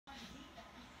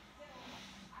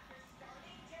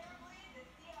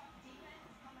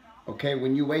Okay,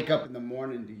 when you wake up in the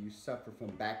morning, do you suffer from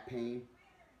back pain?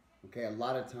 Okay, a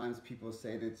lot of times people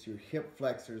say that it's your hip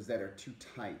flexors that are too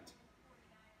tight,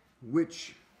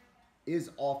 which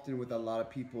is often with a lot of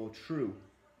people true.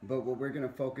 But what we're going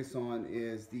to focus on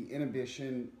is the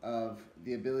inhibition of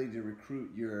the ability to recruit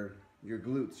your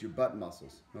glutes, your butt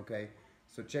muscles. Okay,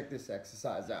 so check this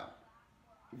exercise out.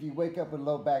 If you wake up with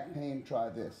low back pain, try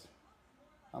this.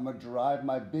 I'm going to drive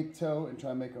my big toe and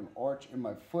try to make an arch in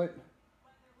my foot.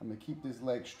 I'm going to keep this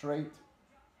leg straight,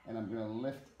 and I'm going to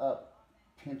lift up,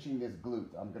 pinching this glute.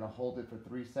 I'm going to hold it for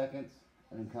 3 seconds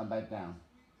and then come back down.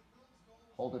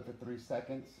 Hold it for 3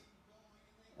 seconds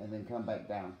and then come back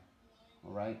down.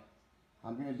 All right?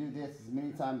 I'm going to do this as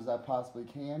many times as I possibly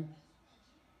can,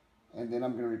 and then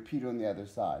I'm going to repeat it on the other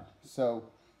side. So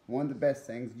one of the best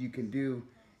things you can do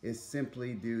is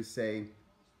simply do, say,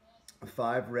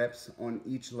 5 reps on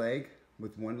each leg,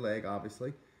 with one leg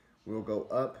obviously. We'll go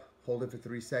up, hold it for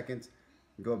 3 seconds,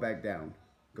 go back down.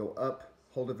 Go up,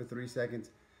 hold it for 3 seconds,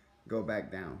 go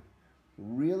back down.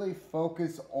 Really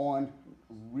focus on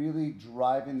really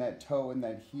driving that toe and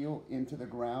that heel into the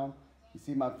ground. You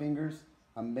see my fingers?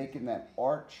 I'm making that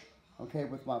arch, okay,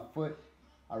 with my foot.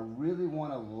 I really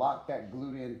want to lock that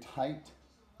glute in tight,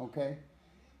 okay?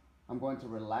 I'm going to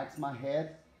relax my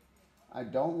head. I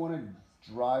don't want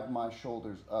to drive my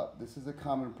shoulders up. This is a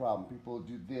common problem. People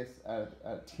do this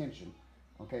at tension.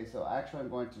 Okay, so actually I'm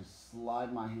going to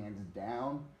slide my hands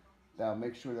down. That'll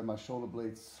make sure that my shoulder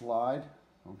blades slide,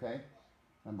 okay?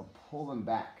 I'm gonna pull them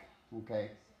back,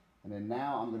 okay? And then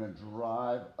now I'm gonna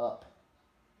drive up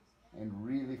and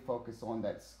really focus on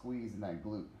that squeeze and that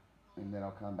glute. And then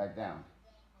I'll come back down.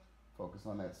 Focus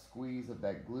on that squeeze of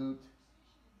that glute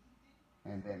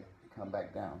and then come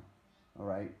back down, all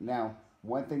right? Now,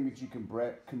 one thing that you can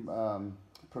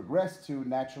progress to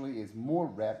naturally is more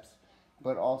reps,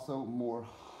 but also more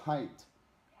height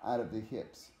out of the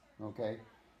hips, okay?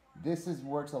 This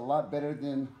works a lot better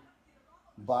than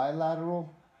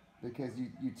bilateral because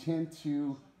you tend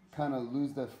to kind of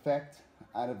lose the effect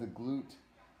out of the glute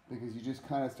because you just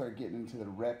kind of start getting into the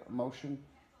rep motion.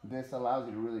 This allows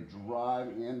you to really drive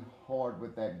in hard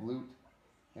with that glute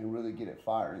and really get it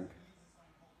firing.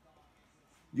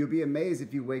 You'll be amazed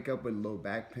if you wake up with low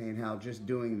back pain how just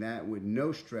doing that with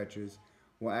no stretches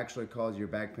will actually cause your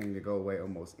back pain to go away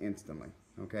almost instantly,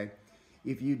 okay?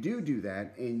 If you do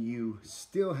that and you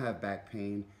still have back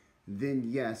pain, then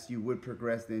yes, you would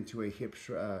progress into a hip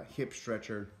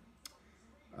stretcher,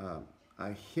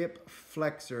 a hip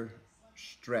flexor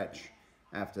stretch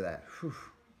after that. Whew,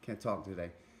 can't talk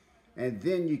today. And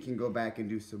then you can go back and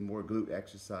do some more glute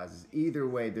exercises. Either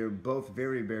way, they're both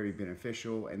very, very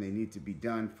beneficial and they need to be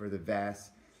done for the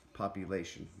vast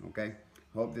population, okay?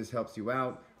 Hope this helps you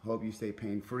out. Hope you stay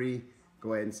pain-free.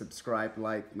 Go ahead and subscribe,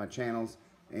 like my channels,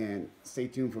 and stay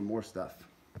tuned for more stuff.